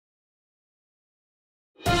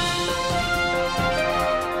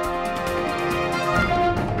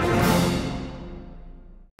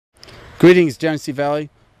Greetings, Genesee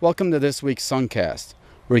Valley. Welcome to this week's Suncast,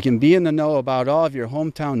 where you can be in the know about all of your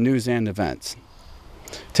hometown news and events.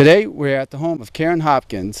 Today, we're at the home of Karen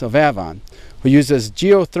Hopkins of Avon, who uses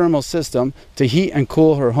geothermal system to heat and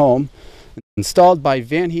cool her home, installed by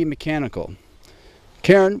Van He Mechanical.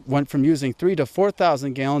 Karen went from using 3,000 to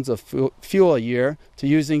 4,000 gallons of fuel a year to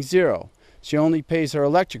using zero. She only pays her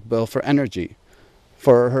electric bill for energy.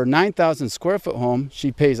 For her 9,000 square foot home,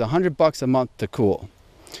 she pays $100 a month to cool.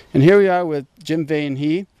 And here we are with Jim Van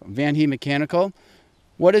He from Van He Mechanical.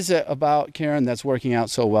 What is it about Karen that's working out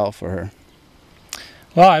so well for her?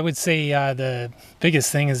 Well, I would say the biggest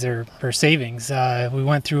thing is her savings. We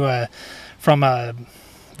went through from a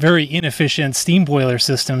very inefficient steam boiler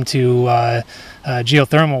system to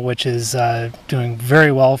geothermal, which is doing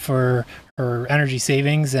very well for her energy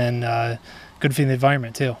savings and good for the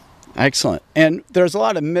environment too. Excellent. And there's a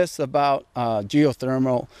lot of myths about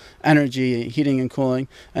geothermal energy, heating and cooling.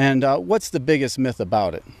 And what's the biggest myth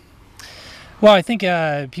about it? Well, I think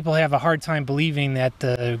people have a hard time believing that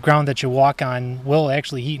the ground that you walk on will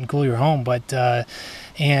actually heat and cool your home. But I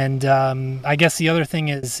guess the other thing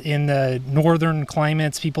is, in the northern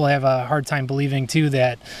climates, people have a hard time believing too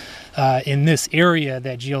that in this area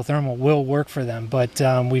that geothermal will work for them. But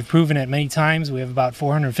we've proven it many times. We have about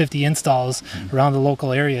 450 installs around the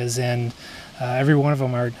local areas, and every one of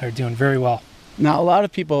them are doing very well. Now, a lot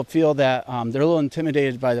of people feel that they're a little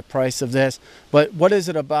intimidated by the price of this, but what is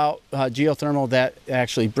it about geothermal that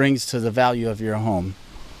actually brings to the value of your home?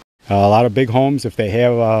 A lot of big homes, if they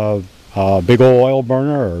have a big old oil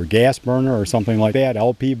burner or gas burner or something like that,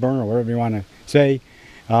 LP burner, whatever you want to say,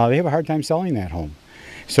 they have a hard time selling that home.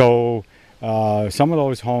 So some of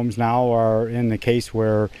those homes now are in the case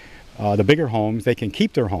where the bigger homes, they can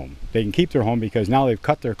keep their home. They can keep their home because now they've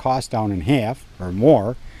cut their costs down in half or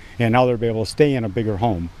more, and now they'll be able to stay in a bigger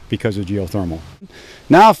home because of geothermal.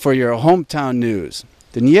 Now for your hometown news.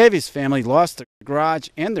 The Nieves family lost their garage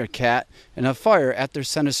and their cat in a fire at their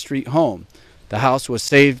Center Street home. The house was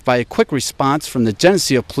saved by a quick response from the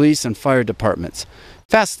Genesee Police and Fire Departments.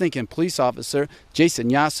 Fast-thinking police officer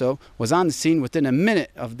Jason Yasso was on the scene within a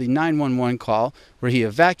minute of the 911 call, where he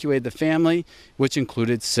evacuated the family, which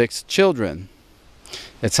included 6 children.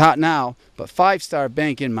 It's hot now, but Five Star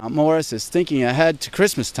Bank in Mount Morris is thinking ahead to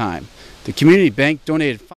Christmas time. The community bank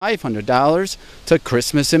donated $500 to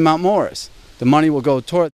Christmas in Mount Morris. The money will go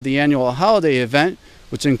toward the annual holiday event,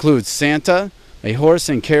 which includes Santa, a horse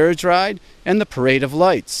and carriage ride, and the Parade of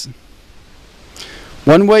Lights.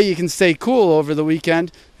 One way you can stay cool over the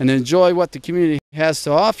weekend and enjoy what the community has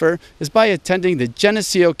to offer is by attending the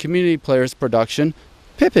Geneseo Community Players production,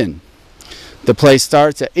 Pippin. The play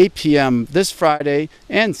starts at 8 p.m. this Friday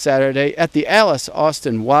and Saturday at the Alice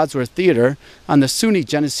Austin Wadsworth Theater on the SUNY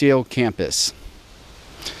Geneseo campus.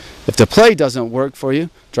 If the play doesn't work for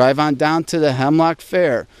you, drive on down to the Hemlock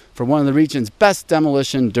Fair for one of the region's best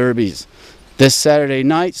demolition derbies. This Saturday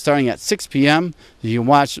night, starting at 6 p.m., you can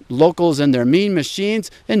watch locals and their mean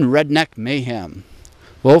machines in redneck mayhem.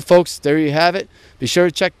 Well, folks, there you have it. Be sure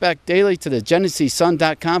to check back daily to the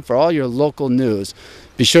GeneseeSun.com for all your local news.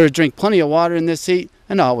 Be sure to drink plenty of water in this heat,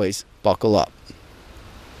 and always buckle up.